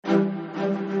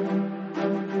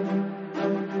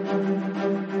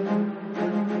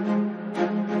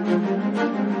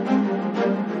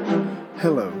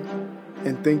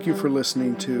thank you for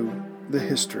listening to the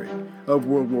History of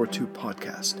World War II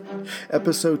podcast,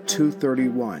 episode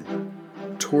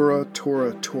 231, Tora,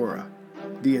 Tora, Tora,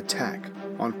 the attack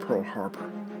on Pearl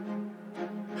Harbor.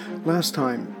 Last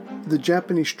time, the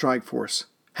Japanese strike force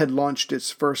had launched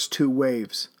its first two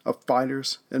waves of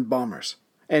fighters and bombers,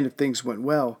 and if things went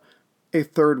well, a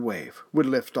third wave would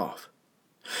lift off.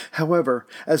 However,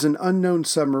 as an unknown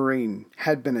submarine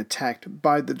had been attacked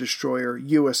by the destroyer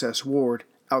USS Ward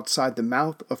outside the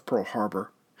mouth of Pearl Harbor,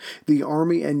 the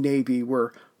Army and Navy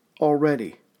were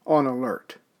already on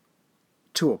alert.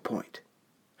 To a point.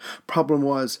 Problem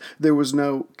was, there was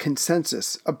no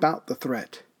consensus about the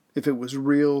threat, if it was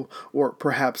real or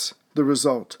perhaps the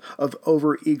result of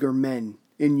overeager men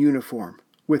in uniform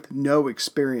with no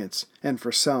experience and,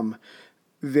 for some,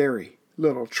 very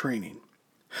little training.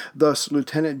 Thus,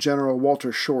 Lieutenant General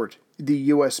Walter Short, the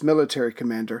U.S. military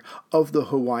commander of the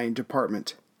Hawaiian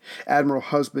Department, Admiral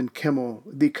Husband Kimmel,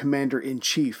 the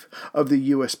Commander-in-Chief of the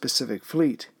U.S. Pacific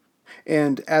Fleet,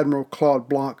 and Admiral Claude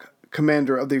Bloch,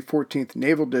 Commander of the 14th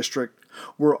Naval District,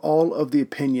 were all of the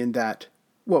opinion that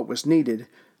what was needed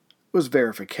was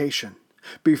verification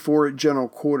before general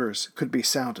quarters could be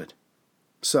sounded.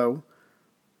 So,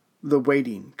 the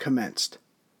waiting commenced.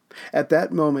 At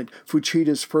that moment,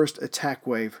 Fuchida's first attack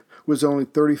wave was only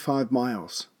 35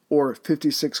 miles, or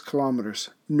 56 kilometers,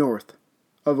 north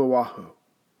of Oahu.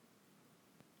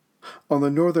 On the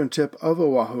northern tip of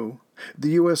Oahu,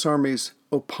 the U.S. Army's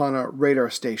Opana radar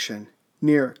station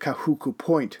near Kahuku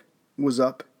Point was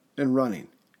up and running.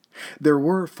 There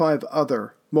were 5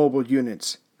 other mobile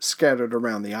units scattered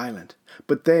around the island,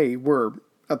 but they were,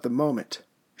 at the moment,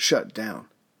 shut down.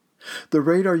 The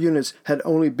radar units had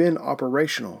only been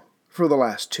operational for the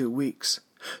last 2 weeks,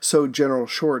 so General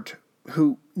Short,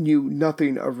 who knew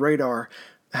nothing of radar,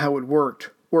 how it worked,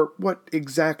 or what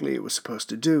exactly it was supposed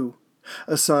to do,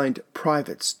 assigned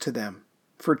privates to them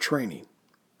for training.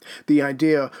 The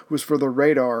idea was for the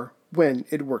radar, when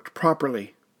it worked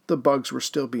properly, the bugs were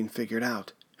still being figured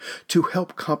out, to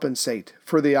help compensate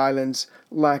for the island's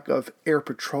lack of air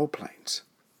patrol planes.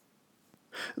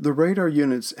 The radar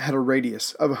units had a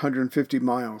radius of 150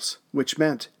 miles, which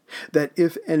meant that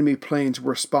if enemy planes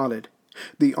were spotted,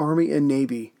 the Army and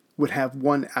Navy would have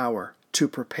 1 hour to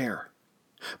prepare.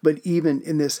 But even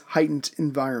in this heightened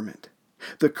environment,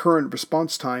 the current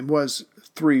response time was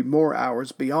 3 more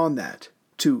hours beyond that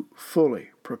to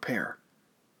fully prepare.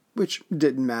 Which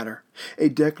didn't matter. A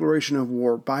declaration of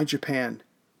war by Japan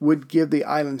would give the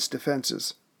island's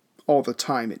defenses all the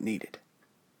time it needed.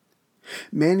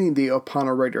 Manning the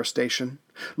Opana radar station,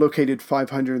 located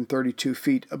 532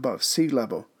 feet above sea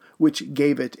level, which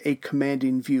gave it a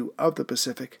commanding view of the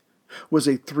Pacific, was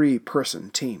a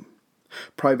 3-person team.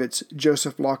 Privates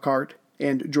Joseph Lockhart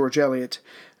and George Elliott,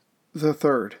 the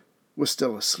third, was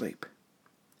still asleep.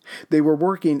 They were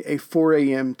working a 4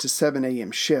 a.m. to 7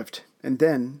 a.m. shift, and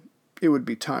then it would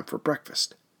be time for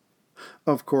breakfast.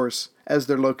 Of course, as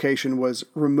their location was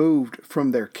removed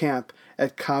from their camp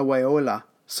at Kawaiola,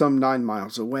 some 9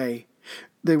 miles away,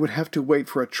 they would have to wait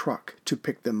for a truck to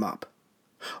pick them up.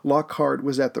 Lockhart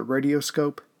was at the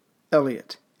radioscope.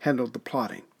 Elliott handled the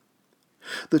plotting.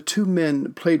 The 2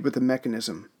 men played with the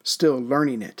mechanism, still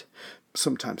learning it.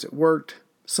 Sometimes it worked,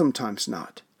 sometimes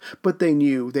not, but they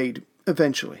knew they'd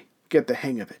eventually get the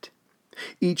hang of it.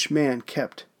 Each man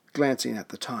kept glancing at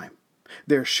the time.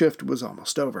 Their shift was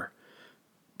almost over.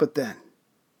 But then,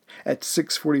 at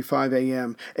 6:45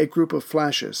 a.m., a group of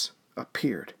flashes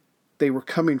appeared. They were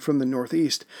coming from the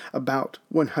northeast, about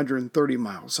 130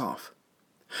 miles off.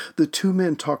 The 2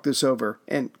 men talked this over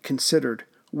and considered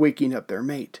waking up their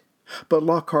mate, but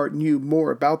Lockhart knew more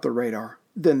about the radar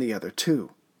than the other 2,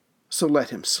 so let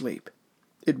him sleep.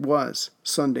 It was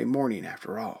Sunday morning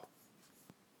after all.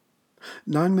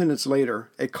 9 minutes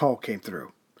later, a call came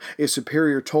through. A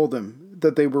superior told them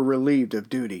that they were relieved of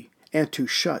duty and to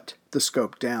shut the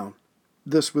scope down.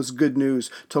 This was good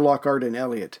news to Lockhart and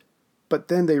Elliott, but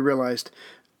then they realized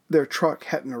their truck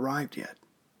hadn't arrived yet.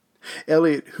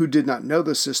 Elliott, who did not know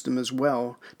the system as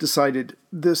well, decided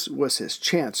this was his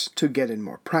chance to get in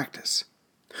more practice.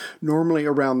 Normally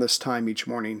around this time each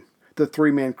morning, the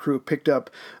 3-man crew picked up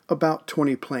about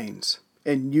 20 planes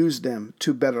and used them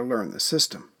to better learn the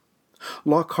system.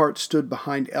 Lockhart stood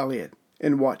behind Elliott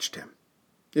and watched him.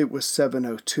 It was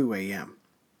 7:02 a.m.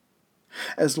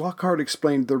 As Lockhart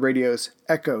explained the radio's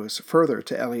echoes further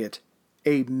to Elliott,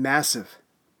 a massive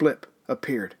blip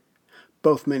appeared.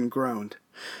 Both men groaned.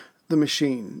 The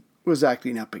machine was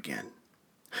acting up again.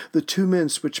 The 2 men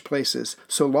switched places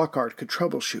so Lockhart could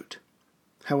troubleshoot.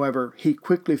 However, he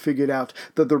quickly figured out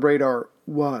that the radar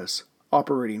was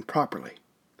operating properly.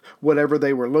 whatever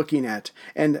they were looking at,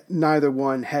 and neither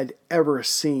one had ever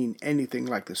seen anything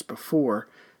like this before,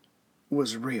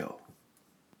 was real.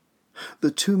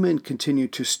 The two men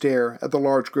continued to stare at the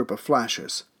large group of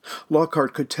flashes.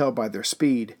 Lockhart could tell by their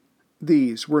speed.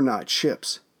 These were not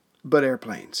ships, but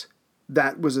airplanes.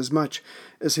 That was as much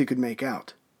as he could make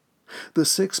out. The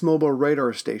 6 mobile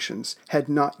radar stations had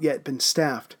not yet been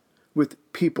staffed with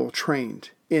people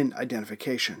trained in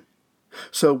identification.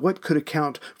 So what could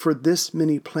account for this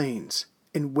many planes,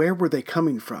 and where were they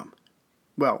coming from?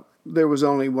 Well, there was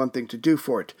only one thing to do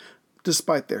for it,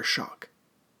 despite their shock.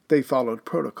 They followed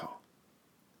protocol.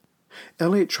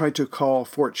 Elliot tried to call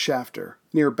Fort Shafter,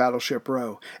 near Battleship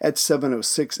Row, at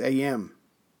 7:06 a.m.,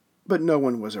 but no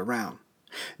one was around.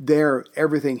 There,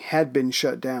 everything had been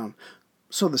shut down,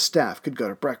 so the staff could go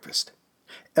to breakfast.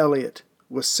 Elliot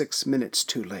was 6 minutes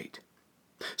too late.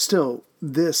 Still,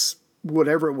 this,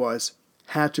 whatever it was,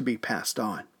 had to be passed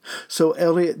on. So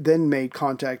Elliot then made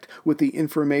contact with the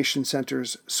information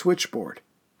center's switchboard.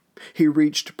 He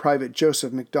reached Private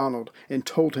Joseph McDonald and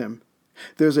told him,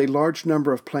 "There's a large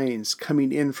number of planes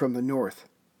coming in from the north,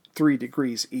 3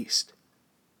 degrees east."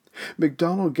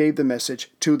 McDonald gave the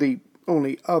message to the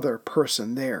only other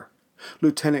person there,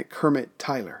 Lieutenant Kermit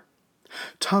Tyler.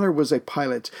 Tyler was a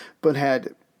pilot, but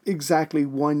had exactly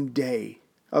 1 day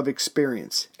of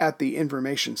experience at the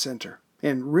information center,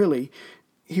 and really,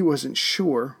 he wasn't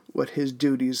sure what his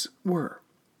duties were.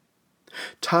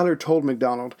 Tyler told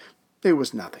McDonald it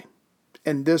was nothing,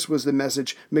 and this was the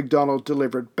message McDonald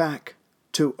delivered back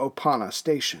to Opana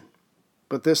Station.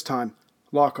 But this time,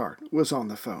 Lockhart was on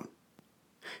the phone.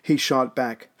 He shot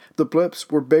back. The blips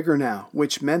were bigger now,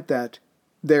 which meant that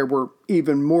there were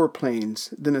even more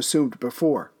planes than assumed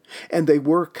before, and they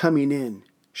were coming in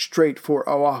straight for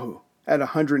Oahu at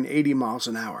 180 miles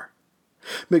an hour.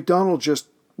 McDonald just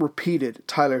repeated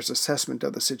Tyler's assessment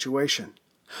of the situation.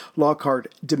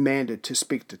 Lockhart demanded to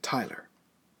speak to Tyler.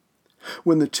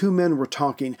 When the two men were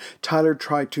talking, Tyler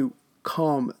tried to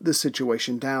calm the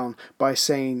situation down by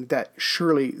saying that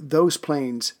surely those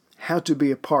planes had to be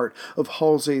a part of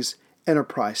Halsey's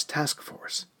Enterprise Task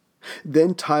Force.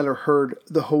 Then Tyler heard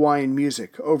the Hawaiian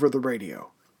music over the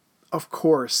radio. Of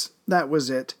course, that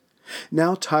was it.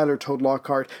 Now Tyler told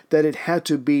Lockhart that it had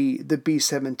to be the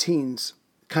B-17s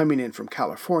coming in from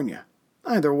California.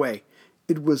 Either way,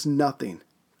 it was nothing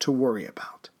to worry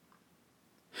about.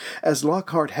 As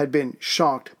Lockhart had been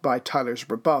shocked by Tyler's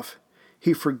rebuff,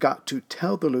 he forgot to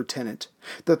tell the lieutenant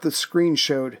that the screen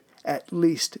showed at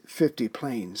least 50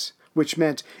 planes, which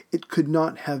meant it could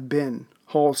not have been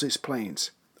Halsey's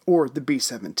planes or the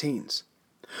B-17s.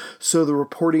 So the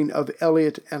reporting of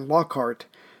Elliot and Lockhart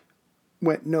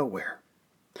went nowhere.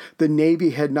 The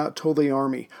Navy had not told the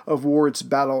Army of Ward's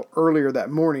battle earlier that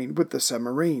morning with the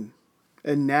submarine,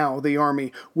 and now the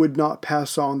Army would not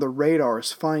pass on the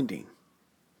radar's finding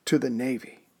to the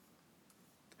Navy.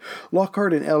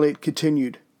 Lockhart and Elliot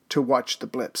continued to watch the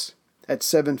blips. At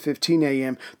 7:15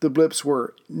 a.m., the blips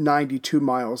were 92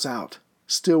 miles out,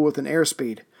 still with an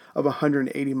airspeed of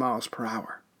 180 miles per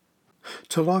hour.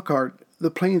 To Lockhart,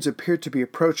 the planes appeared to be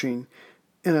approaching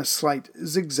in a slight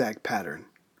zigzag pattern,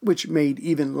 which made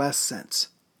even less sense.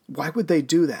 Why would they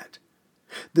do that?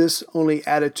 This only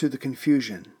added to the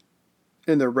confusion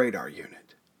in the radar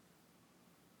unit.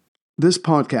 This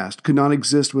podcast could not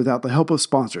exist without the help of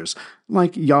sponsors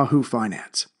like Yahoo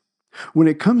Finance. When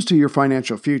it comes to your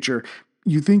financial future,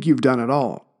 you think you've done it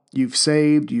all. You've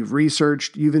saved, you've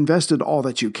researched, you've invested all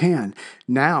that you can.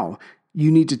 Now,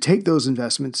 you need to take those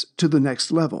investments to the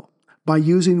next level by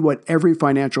using what every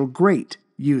financial great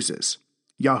uses,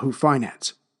 Yahoo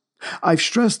Finance. I've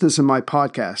stressed this in my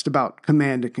podcast about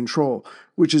command and control,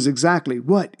 which is exactly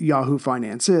what Yahoo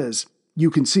Finance is. You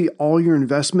can see all your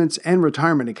investments and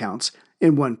retirement accounts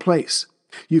in one place.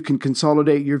 You can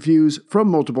consolidate your views from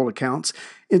multiple accounts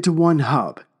into one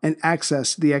hub and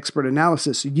access the expert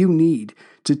analysis you need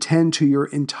to tend to your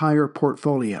entire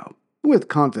portfolio with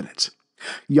confidence.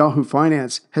 Yahoo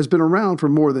Finance has been around for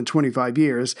more than 25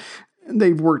 years, and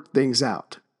they've worked things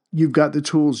out. You've got the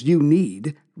tools you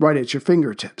need right at your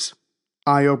fingertips.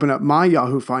 I open up my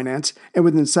Yahoo Finance, and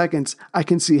within seconds, I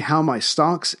can see how my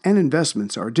stocks and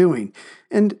investments are doing.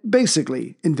 And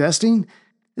basically, investing,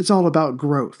 it's all about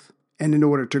growth. And in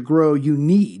order to grow, you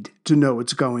need to know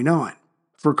what's going on.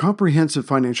 For comprehensive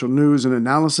financial news and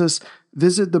analysis,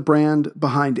 visit the brand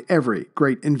behind every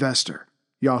great investor,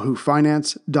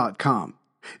 yahoofinance.com.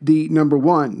 The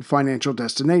 #1 financial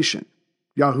destination,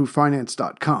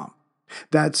 yahoofinance.com.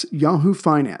 That's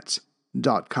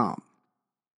yahoofinance.com.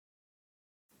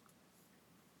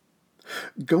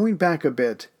 Going back a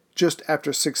bit, just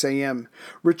after 6 a.m.,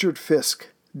 Richard Fisk,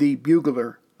 the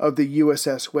bugler of the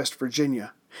USS West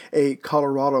Virginia, a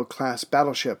Colorado-class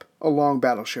battleship along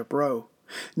Battleship Row,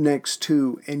 next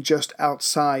to and just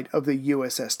outside of the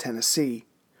USS Tennessee,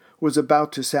 was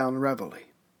about to sound reveille.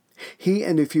 He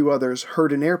and a few others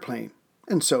heard an airplane,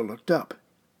 and so looked up.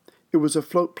 It was a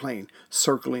float plane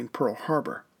circling Pearl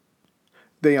Harbor.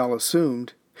 They all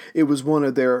assumed it was one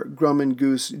of their Grumman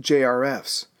Goose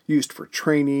JRFs, used for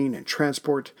training and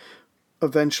transport.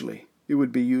 Eventually, it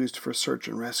would be used for search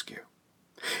and rescue.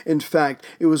 In fact,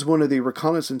 it was one of the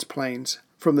reconnaissance planes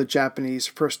from the Japanese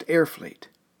First Air Fleet.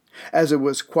 As it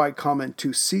was quite common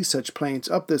to see such planes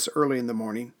up this early in the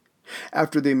morning,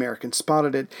 after the Americans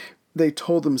spotted it, they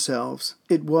told themselves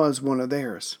it was one of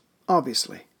theirs,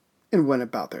 obviously, and went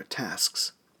about their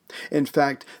tasks. In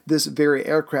fact, this very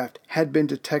aircraft had been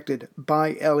detected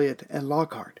by Elliott and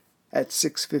Lockhart at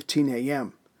 6:15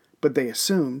 a.m., but they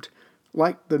assumed,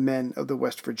 like the men of the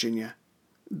West Virginia,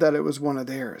 that it was one of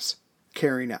theirs,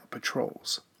 carrying out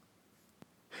patrols.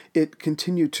 It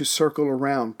continued to circle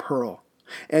around Pearl,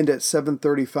 and at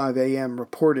 7:35 a.m.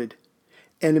 reported,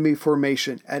 enemy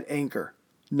formation at anchor,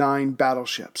 9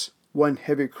 battleships, 1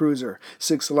 heavy cruiser,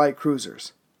 6 light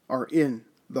cruisers are in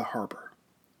the harbor.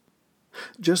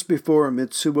 Just before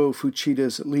Mitsuo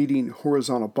Fuchida's leading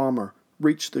horizontal bomber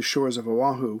reached the shores of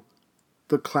Oahu,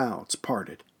 the clouds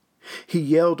parted. He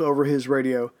yelled over his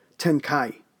radio,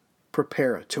 "Tenkai,"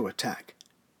 prepare to attack.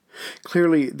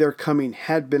 Clearly, their coming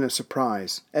had been a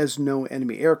surprise, as no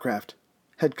enemy aircraft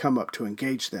had come up to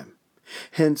engage them.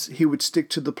 Hence, he would stick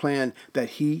to the plan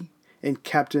that he and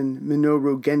Captain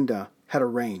Minoru Genda had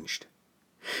arranged.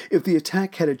 If the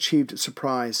attack had achieved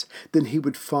surprise, then he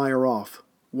would fire off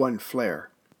 1 flare.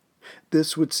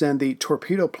 This would send the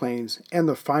torpedo planes and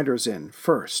the fighters in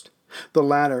first, the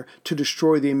latter to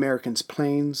destroy the Americans'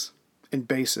 planes and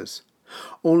bases.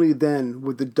 Only then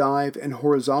would the dive and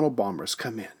horizontal bombers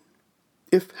come in.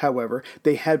 If, however,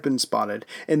 they had been spotted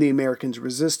and the Americans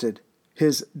resisted,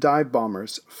 his dive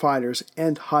bombers, fighters,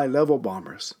 and high-level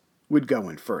bombers would go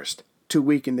in first to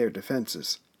weaken their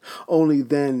defenses. Only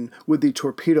then would the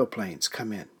torpedo planes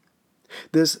come in.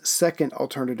 This second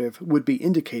alternative would be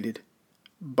indicated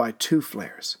by 2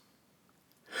 flares.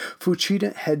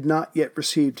 Fuchida had not yet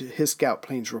received his scout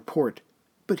plane's report,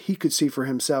 but he could see for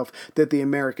himself that the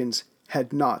Americans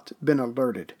had not been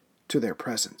alerted to their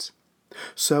presence.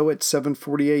 So at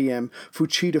 7:40 a.m.,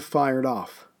 Fuchida fired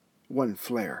off 1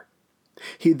 flare.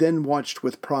 He then watched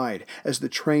with pride as the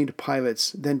trained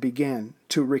pilots then began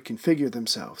to reconfigure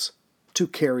themselves to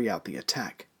carry out the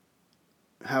attack.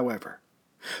 However,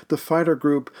 the fighter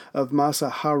group of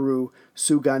Masaharu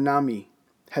Suganami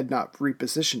had not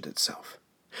repositioned itself.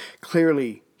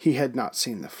 Clearly, he had not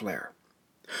seen the flare.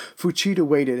 Fuchida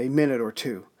waited a minute or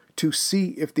two to see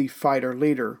if the fighter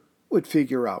leader would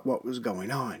figure out what was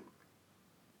going on.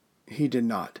 He did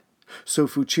not, so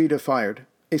Fuchida fired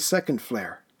a second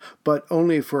flare, but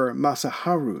only for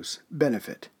Masaharu's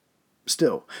benefit.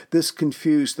 Still, this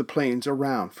confused the planes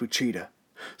around Fuchida.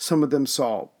 Some of them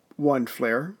saw 1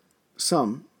 flare,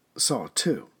 some saw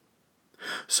 2.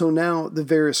 So now the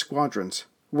various squadrons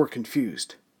were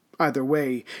confused. Either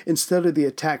way, instead of the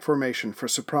attack formation for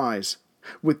surprise,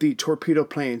 with the torpedo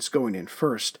planes going in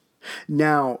first,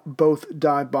 now both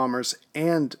dive bombers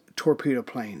and torpedo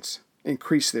planes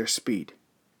increased their speed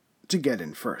to get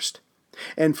in first.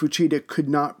 And Fuchida could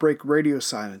not break radio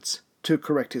silence to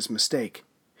correct his mistake.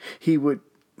 He would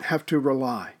have to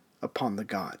rely upon the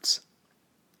gods.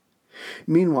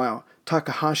 Meanwhile,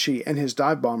 Takahashi and his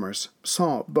dive bombers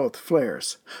saw both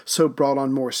flares, so brought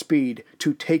on more speed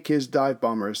to take his dive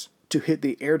bombers to hit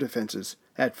the air defenses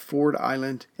at Ford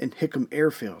Island and Hickam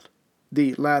Airfield.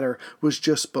 The latter was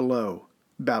just below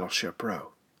Battleship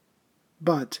Row.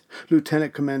 But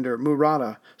Lieutenant Commander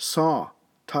Murata saw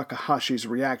Takahashi's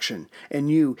reaction and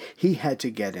knew he had to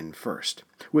get in first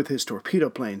with his torpedo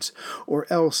planes, or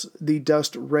else the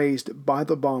dust raised by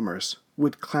the bombers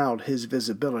would cloud his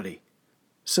visibility.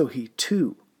 So he,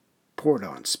 too, poured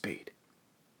on speed.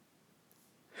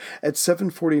 At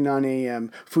 7:49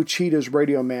 a.m., Fuchida's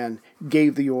radio man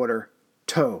gave the order,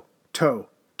 tow, tow,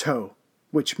 tow,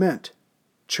 which meant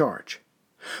charge.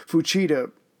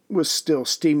 Fuchida was still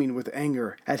steaming with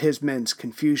anger at his men's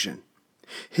confusion.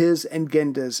 His and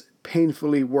Genda's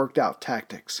painfully worked out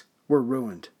tactics were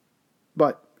ruined.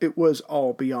 But it was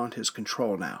all beyond his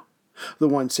control now. The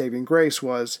one saving grace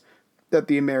was that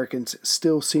the Americans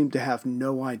still seemed to have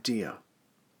no idea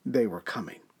they were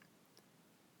coming.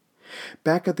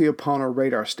 Back at the Oahu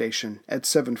radar station at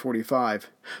 7:45,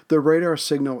 the radar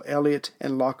signal Elliott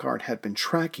and Lockhart had been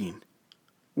tracking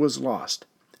was lost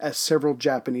as several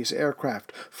Japanese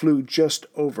aircraft flew just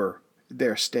over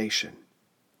their station,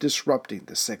 disrupting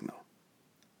the signal.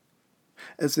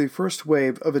 As the first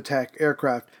wave of attack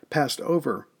aircraft passed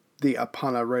over the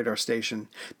Apana radar station,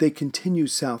 they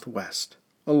continued southwest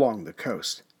along the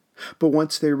coast. But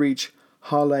once they reached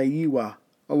Haleiwa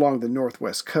along the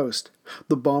northwest coast,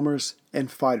 the bombers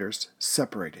and fighters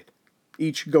separated,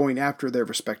 each going after their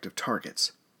respective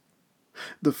targets.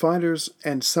 The fighters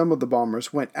and some of the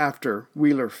bombers went after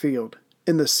Wheeler Field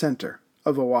in the center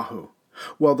of Oahu,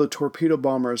 while the torpedo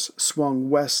bombers swung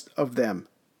west of them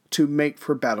to make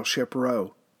for Battleship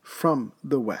Row from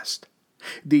the west.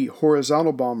 The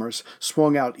horizontal bombers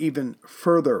swung out even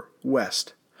further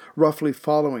west, roughly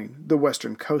following the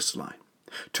western coastline,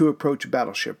 to approach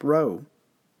Battleship Row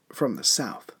from the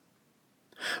south.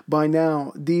 By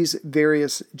now, these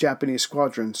various Japanese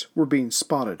squadrons were being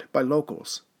spotted by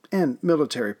locals and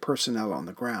military personnel on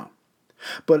the ground.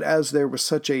 But as there was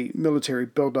such a military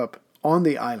buildup on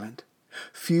the island,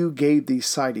 few gave these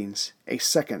sightings a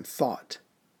second thought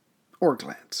or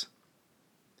glance.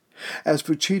 As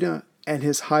Fuchida and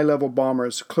his high-level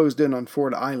bombers closed in on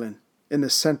Ford Island in the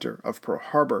center of Pearl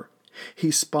Harbor,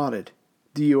 he spotted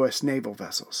the U.S. naval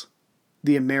vessels,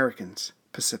 the Americans'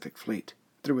 Pacific Fleet,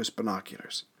 through his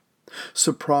binoculars.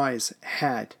 Surprise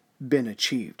had been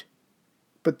achieved.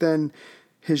 But then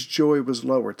his joy was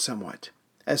lowered somewhat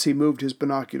as he moved his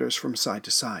binoculars from side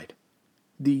to side.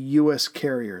 The U.S.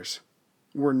 carriers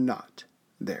were not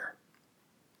there.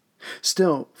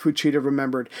 Still, Fuchida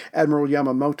remembered Admiral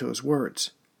Yamamoto's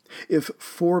words. If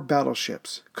 4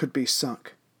 battleships could be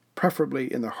sunk,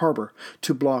 preferably in the harbor,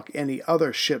 to block any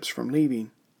other ships from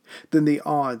leaving, then the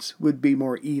odds would be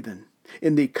more even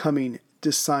in the coming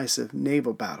decisive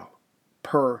naval battle,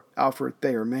 per Alfred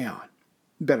Thayer Mahon.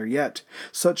 Better yet,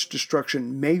 such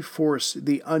destruction may force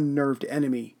the unnerved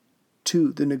enemy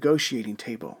to the negotiating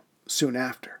table soon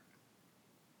after.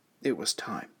 It was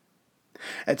time.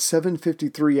 At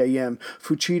 7:53 a.m.,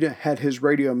 Fuchida had his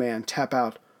radio man tap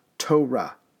out,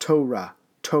 "Tora, Tora,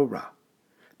 Tora."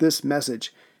 This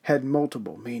message had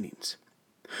multiple meanings.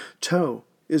 To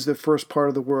is the first part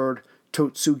of the word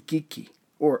totsugiki,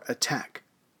 or attack.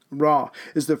 Ra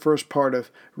is the first part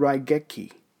of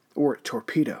raigeki, or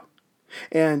torpedo.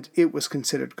 And it was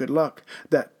considered good luck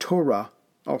that Tora,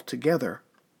 altogether,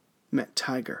 meant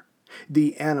tiger,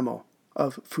 the animal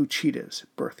of Fuchida's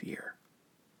birth year.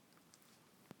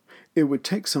 It would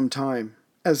take some time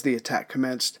as the attack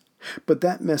commenced, but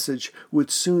that message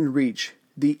would soon reach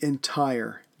the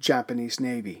entire Japanese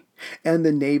Navy and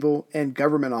the naval and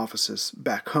government offices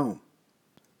back home.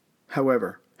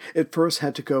 However, it first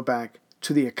had to go back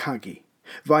to the Akagi,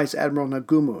 Vice Admiral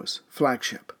Nagumo's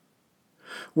flagship.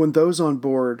 When those on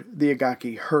board the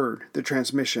Akagi heard the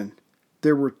transmission,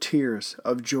 there were tears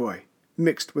of joy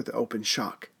mixed with open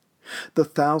shock. The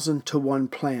 1,000-to-1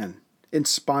 plan,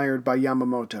 inspired by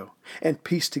Yamamoto and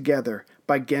pieced together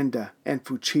by Genda and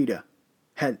Fuchida,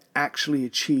 had actually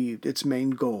achieved its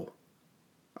main goal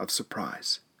of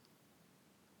surprise.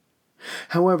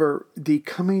 However, the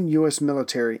coming U.S.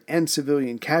 military and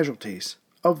civilian casualties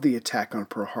of the attack on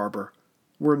Pearl Harbor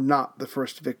were not the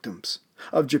first victims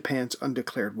of Japan's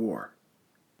undeclared war.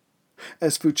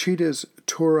 As Fuchida's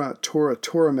Tora, Tora,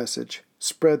 Tora message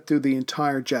spread through the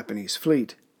entire Japanese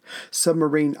fleet,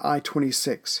 submarine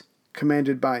I-26,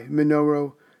 commanded by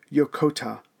Minoru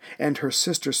Yokota and her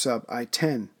sister sub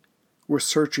I-10, were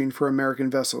searching for American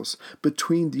vessels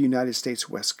between the United States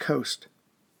West Coast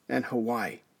and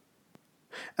Hawaii.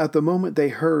 At the moment they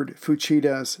heard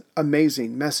Fuchida's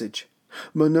amazing message,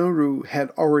 Minoru had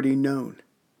already known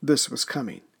this was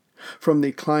coming from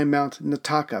the Climb Mount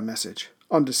Nataka message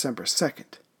on December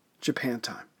 2nd, Japan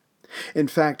time. In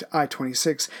fact,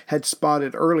 I-26 had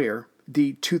spotted earlier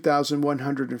the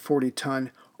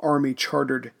 2,140-ton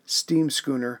Army-chartered steam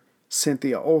schooner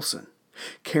Cynthia Olsen,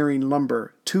 carrying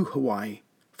lumber to Hawaii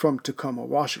from Tacoma,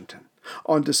 Washington,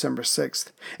 on December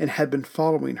 6th, and had been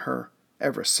following her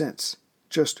ever since,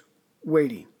 just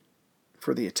waiting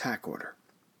for the attack order.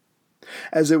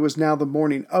 As it was now the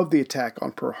morning of the attack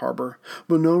on Pearl Harbor,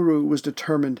 Minoru was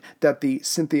determined that the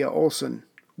Cynthia Olsen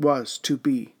was to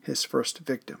be his first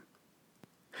victim.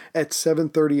 At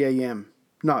 7:30 a.m.,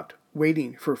 not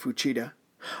waiting for Fuchida,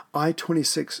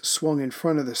 I-26 swung in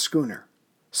front of the schooner,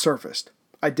 surfaced,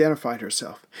 identified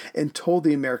herself, and told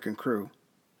the American crew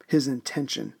his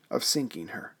intention of sinking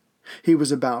her. He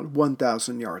was about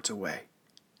 1,000 yards away.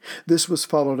 This was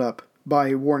followed up by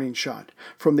a warning shot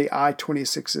from the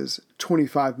I-26's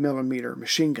 25mm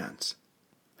machine guns.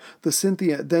 The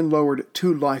Cynthia then lowered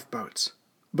 2 lifeboats,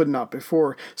 but not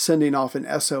before sending off an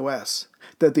SOS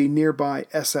that the nearby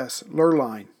SS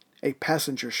Lurline, a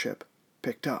passenger ship,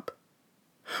 picked up.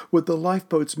 With the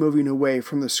lifeboats moving away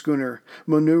from the schooner,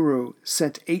 Monuru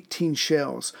sent 18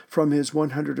 shells from his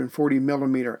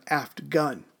 140mm aft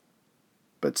gun.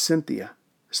 But Cynthia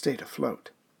stayed afloat.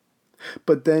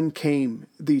 But then came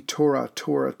the Tora,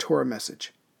 Tora, Tora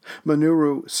message.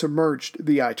 Monuru submerged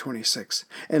the I-26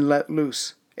 and let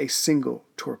loose a single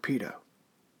torpedo.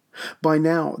 By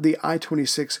now, the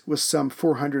I-26 was some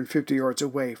 450 yards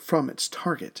away from its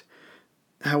target.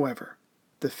 However,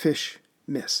 the fish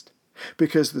missed,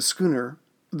 because the schooner,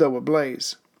 though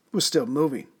ablaze, was still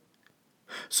moving.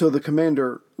 So the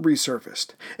commander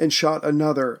resurfaced and shot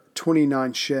another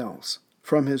 29 shells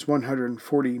from his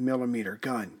 140mm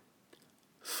gun.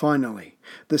 Finally,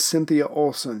 the Cynthia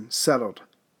Olsen settled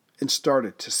and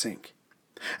started to sink.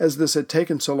 As this had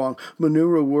taken so long,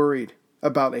 Monuru worried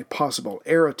about a possible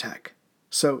air attack,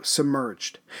 so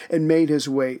submerged and made his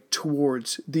way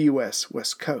towards the U.S.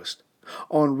 West Coast,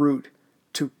 en route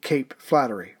to Cape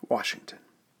Flattery, Washington.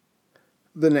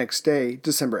 The next day,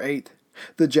 December 8th,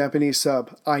 the Japanese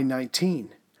sub I-19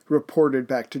 reported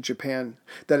back to Japan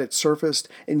that it surfaced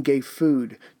and gave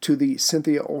food to the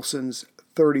Cynthia Olsen's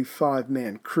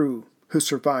 35-man crew who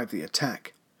survived the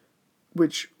attack,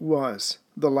 which was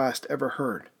the last ever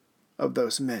heard of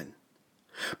those men.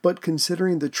 But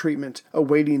considering the treatment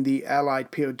awaiting the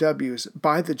Allied POWs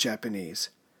by the Japanese,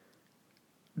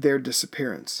 their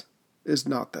disappearance is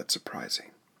not that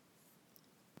surprising.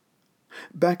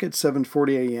 Back at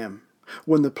 7:40 a.m.,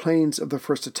 when the planes of the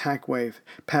first attack wave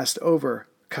passed over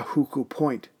Kahuku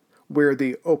Point, where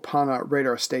the Opana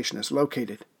radar station is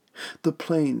located, the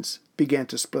planes began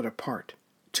to split apart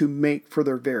to make for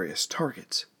their various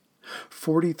targets.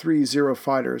 43 Zero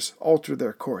fighters altered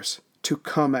their course to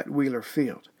come at Wheeler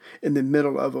Field in the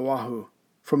middle of Oahu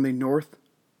from the north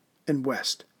and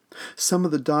west. Some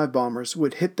of the dive bombers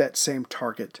would hit that same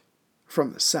target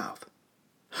from the south.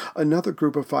 Another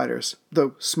group of fighters,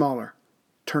 though smaller,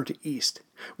 turned to east,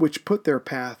 which put their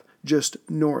path just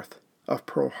north of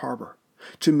Pearl Harbor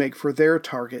to make for their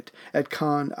target at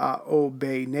Kan-a-o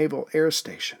Bay Naval Air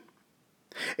Station.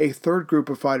 A third group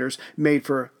of fighters made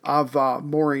for Ava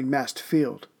Mooring Mast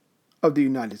Field of the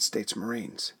United States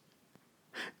Marines.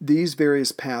 These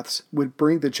various paths would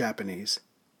bring the Japanese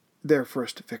their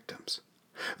first victims,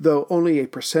 though only a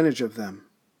percentage of them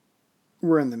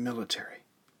were in the military.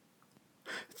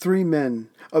 3 men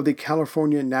of the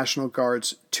California National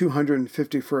Guard's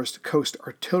 251st Coast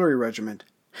Artillery Regiment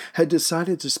had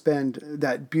decided to spend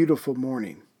that beautiful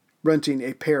morning renting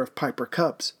a pair of Piper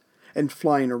Cubs and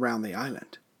flying around the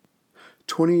island.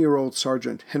 20-year-old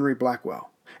Sergeant Henry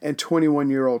Blackwell and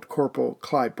 21-year-old Corporal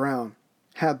Clyde Brown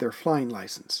had their flying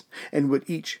license and would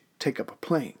each take up a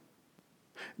plane.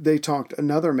 They talked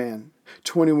another man,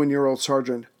 21-year-old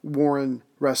Sergeant Warren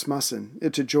Rasmussen,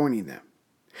 into joining them.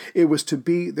 It was to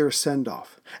be their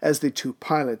send-off, as the 2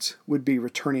 pilots would be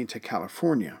returning to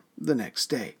California the next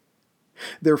day.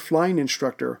 Their flying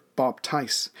instructor, Bob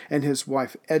Tice, and his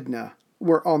wife Edna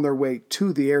were on their way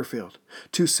to the airfield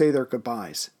to say their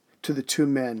goodbyes to the 2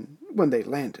 men when they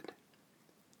landed.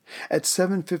 At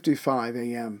 7:55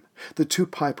 a.m., the 2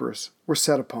 Pipers were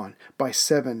set upon by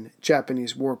 7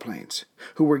 Japanese warplanes,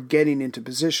 who were getting into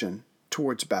position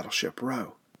towards Battleship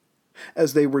Row.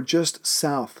 As they were just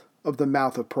south of the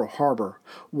mouth of Pearl Harbor,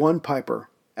 one Piper,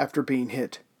 after being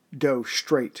hit, dove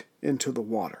straight into the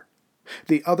water.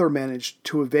 The other managed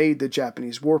to evade the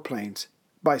Japanese warplanes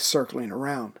by circling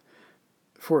around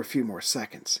for a few more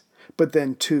seconds, but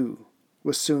then too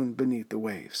was soon beneath the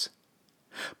waves.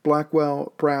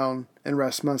 Blackwell, Brown, and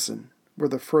Rasmussen were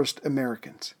the first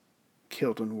Americans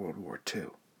killed in World War II.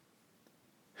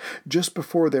 Just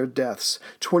before their deaths,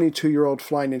 22-year-old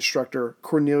flying instructor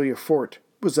Cornelia Fort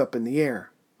was up in the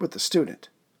air with a student.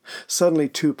 Suddenly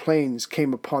 2 planes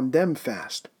came upon them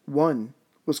fast. One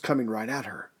was coming right at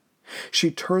her.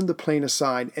 She turned the plane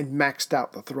aside and maxed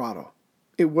out the throttle.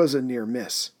 It was a near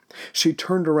miss. She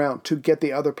turned around to get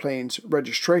the other plane's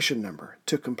registration number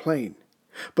to complain,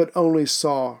 but only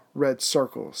saw red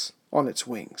circles on its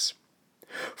wings.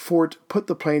 Fort put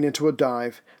the plane into a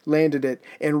dive, landed it,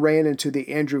 and ran into the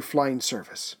Andrew Flying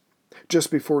Service. Just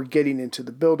before getting into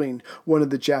the building, one of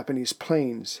the Japanese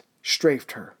planes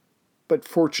strafed her, but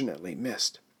fortunately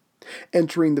missed.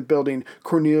 Entering the building,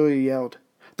 Cornelia yelled,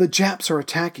 "The Japs are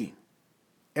attacking!"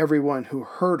 Everyone who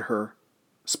heard her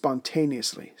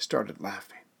spontaneously started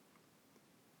laughing.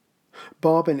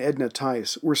 Bob and Edna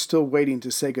Tice were still waiting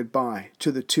to say goodbye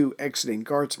to the 2 exiting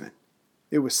guardsmen.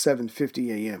 It was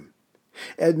 7:50 a.m.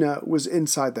 Edna was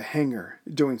inside the hangar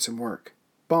doing some work.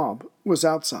 Bob was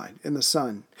outside in the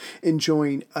sun,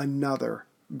 enjoying another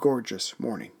gorgeous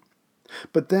morning.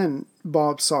 But then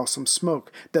Bob saw some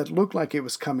smoke that looked like it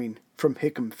was coming from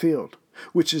Hickam Field,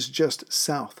 which is just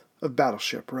south of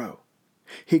Battleship Row.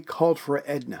 He called for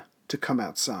Edna to come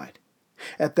outside.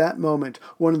 At that moment,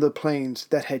 one of the planes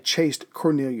that had chased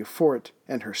Cornelia Fort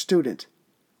and her student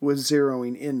was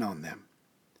zeroing in on them.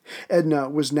 Edna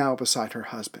was now beside her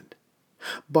husband.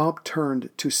 Bob turned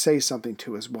to say something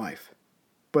to his wife,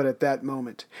 but at that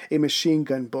moment a machine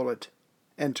gun bullet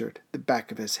entered the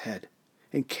back of his head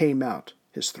and came out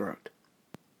his throat.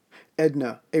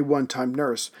 Edna, a one-time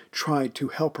nurse, tried to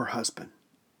help her husband,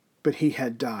 but he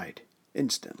had died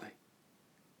instantly.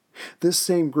 This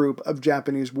same group of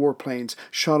Japanese warplanes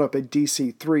shot up a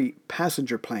DC-3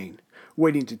 passenger plane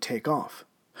waiting to take off.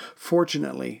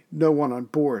 Fortunately, no one on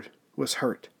board was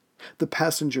hurt. The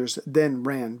passengers then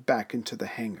ran back into the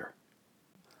hangar.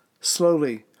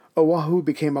 Slowly, Oahu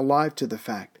became alive to the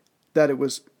fact that it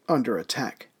was under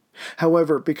attack.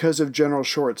 However, because of General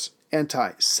Short's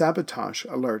anti-sabotage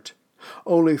alert,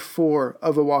 only 4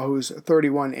 of Oahu's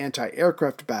 31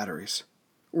 anti-aircraft batteries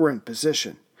were in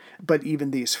position, but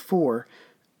even these 4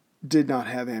 did not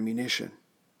have ammunition.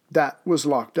 That was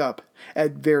locked up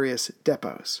at various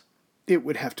depots. It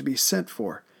would have to be sent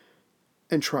for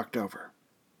and trucked over.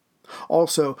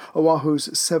 Also,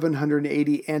 Oahu's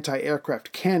 780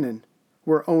 anti-aircraft cannon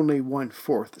were only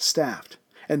 1/4 staffed,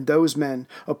 and those men,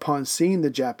 upon seeing the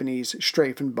Japanese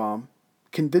strafe and bomb,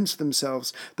 convinced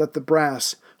themselves that the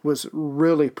brass was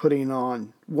really putting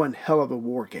on one hell of a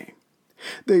war game.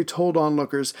 They told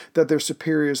onlookers that their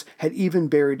superiors had even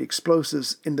buried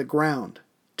explosives in the ground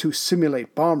to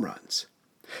simulate bomb runs.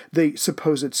 The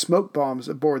supposed smoke bombs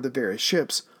aboard the various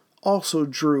ships also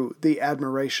drew the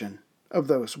admiration of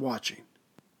those watching.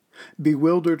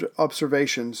 Bewildered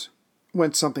observations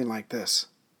went something like this.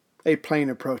 A plane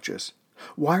approaches.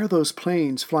 Why are those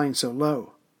planes flying so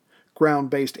low?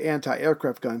 Ground-based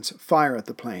anti-aircraft guns fire at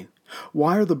the plane.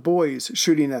 Why are the boys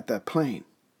shooting at that plane?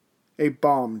 A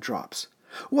bomb drops.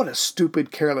 What a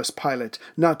stupid, careless pilot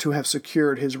not to have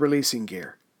secured his releasing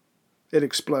gear. It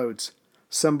explodes.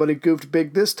 Somebody goofed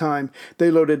big this time.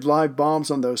 They loaded live bombs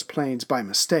on those planes by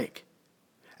mistake.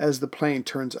 As the plane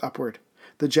turns upward,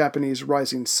 the Japanese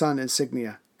rising sun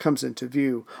insignia comes into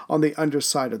view on the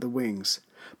underside of the wings.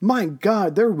 My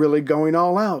God, they're really going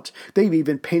all out. They've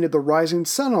even painted the rising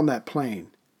sun on that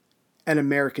plane. An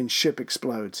American ship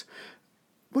explodes.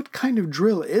 What kind of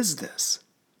drill is this?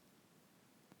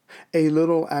 A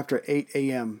little after 8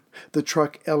 a.m., the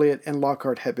truck Elliot and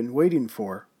Lockhart had been waiting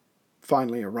for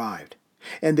finally arrived,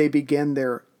 and they began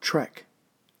their trek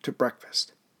to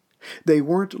breakfast. They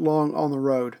weren't long on the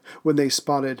road when they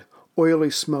spotted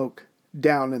oily smoke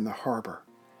down in the harbor.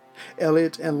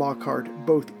 Elliot and Lockhart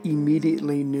both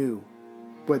immediately knew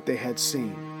what they had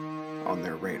seen on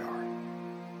their radar.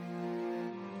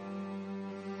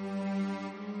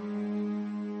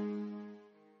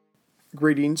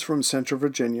 Greetings from Central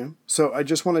Virginia. So I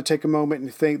just want to take a moment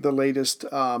and thank the latest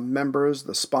members,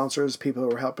 the sponsors, people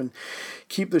who are helping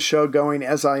keep the show going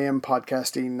as I am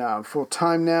podcasting full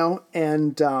time now.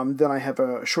 And then I have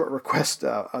a short request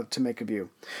to make of you.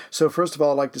 So first of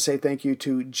all, I'd like to say thank you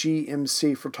to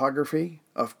GMC Photography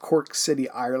of Cork City,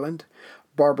 Ireland,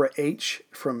 Barbara H.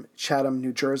 from Chatham,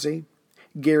 New Jersey,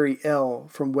 Gary L.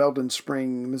 from Weldon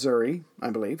Spring, Missouri, I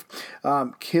believe,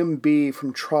 Kim B.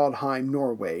 from Trondheim,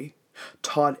 Norway,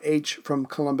 Todd H. from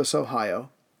Columbus,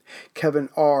 Ohio, Kevin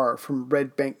R. from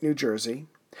Red Bank, New Jersey,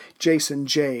 Jason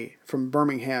J. from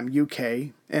Birmingham,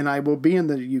 UK, and I will be in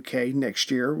the UK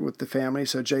next year with the family,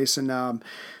 so Jason,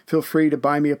 feel free to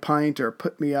buy me a pint or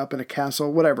put me up in a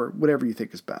castle, whatever you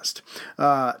think is best.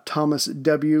 Thomas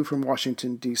W. from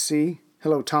Washington, D.C.,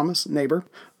 hello, Thomas, neighbor.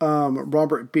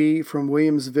 Robert B. from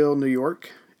Williamsville, New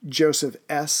York. Joseph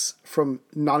S. from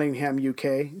Nottingham,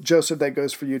 UK. Joseph, that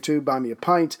goes for you too. Buy me a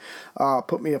pint.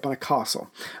 Put me up on a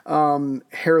castle.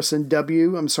 Harrison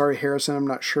W. I'm sorry, Harrison. I'm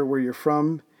not sure where you're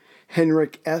from.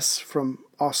 Henrik S. from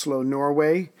Oslo,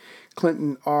 Norway.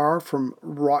 Clinton R. from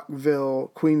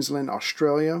Rockville, Queensland,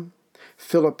 Australia.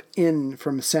 Philip N.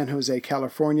 from San Jose,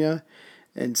 California.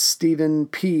 And Stephen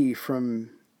P. from,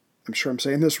 I'm sure I'm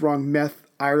saying this wrong, Meth,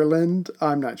 Ireland.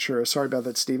 I'm not sure. Sorry about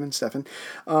that, Stephen.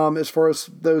 As far as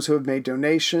those who have made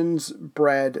donations,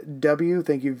 Brad W.,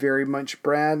 thank you very much,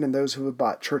 Brad, and those who have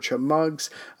bought Churchill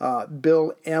mugs,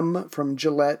 Bill M. from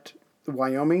Gillette,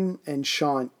 Wyoming, and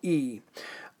Sean E.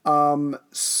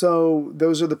 So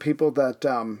those are the people that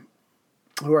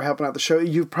who are helping out the show.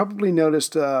 You've probably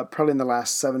noticed, probably in the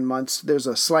last 7 months, there's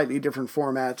a slightly different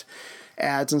format,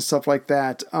 ads and stuff like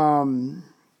that,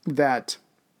 that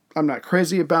I'm not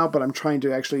crazy about, but I'm trying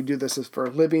to actually do this as for a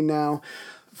living now.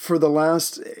 For the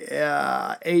last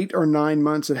 8 or 9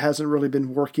 months, it hasn't really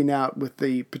been working out with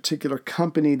the particular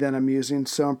company that I'm using,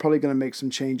 so I'm probably going to make some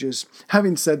changes.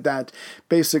 Having said that,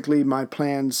 basically my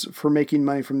plans for making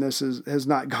money from this has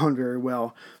not gone very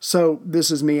well. So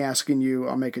this is me asking you,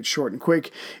 I'll make it short and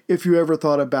quick, if you ever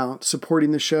thought about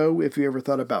supporting the show, if you ever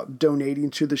thought about donating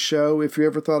to the show, if you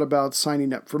ever thought about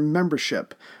signing up for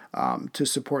membership, to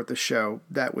support the show,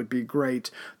 that would be great.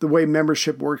 The way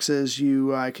membership works is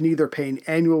you can either pay an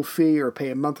annual fee or pay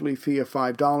a monthly fee of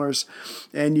 $5,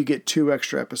 and you get 2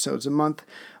 extra episodes a month.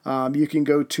 You can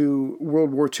go to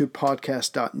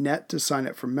worldwar2podcast.net to sign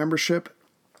up for membership.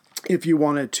 If you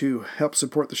wanted to help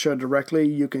support the show directly,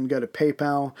 you can go to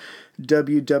PayPal,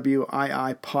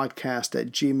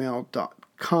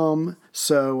 wwiipodcast@gmail.com.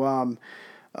 So,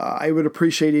 I would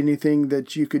appreciate anything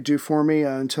that you could do for me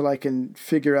until I can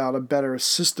figure out a better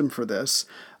system for this,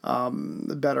 a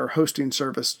better hosting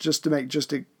service, just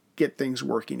to get things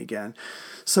working again.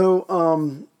 So,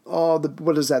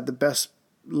 what is that? The best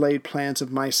laid plans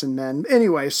of mice and men.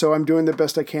 Anyway, so I'm doing the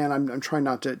best I can. I'm trying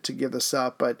not to give this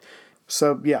up, but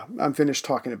so yeah, I'm finished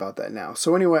talking about that now.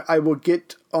 So anyway, I will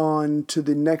get on to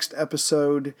the next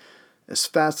episode as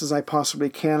fast as I possibly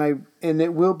can. And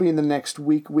it will be in the next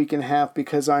week and a half,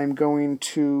 because I'm going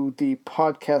to the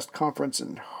podcast conference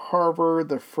in Harvard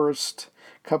the first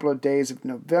couple of days of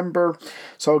November.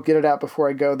 So I'll get it out before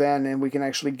I go then, and we can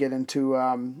actually get into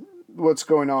what's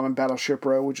going on in Battleship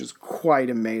Row, which is quite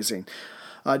amazing.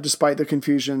 Despite the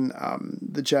confusion,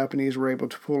 the Japanese were able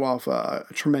to pull off a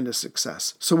tremendous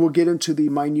success. So we'll get into the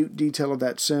minute detail of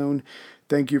that soon.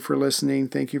 Thank you for listening.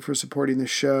 Thank you for supporting the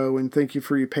show. And thank you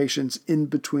for your patience in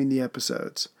between the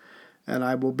episodes. And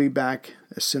I will be back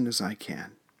as soon as I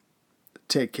can.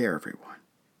 Take care, everyone.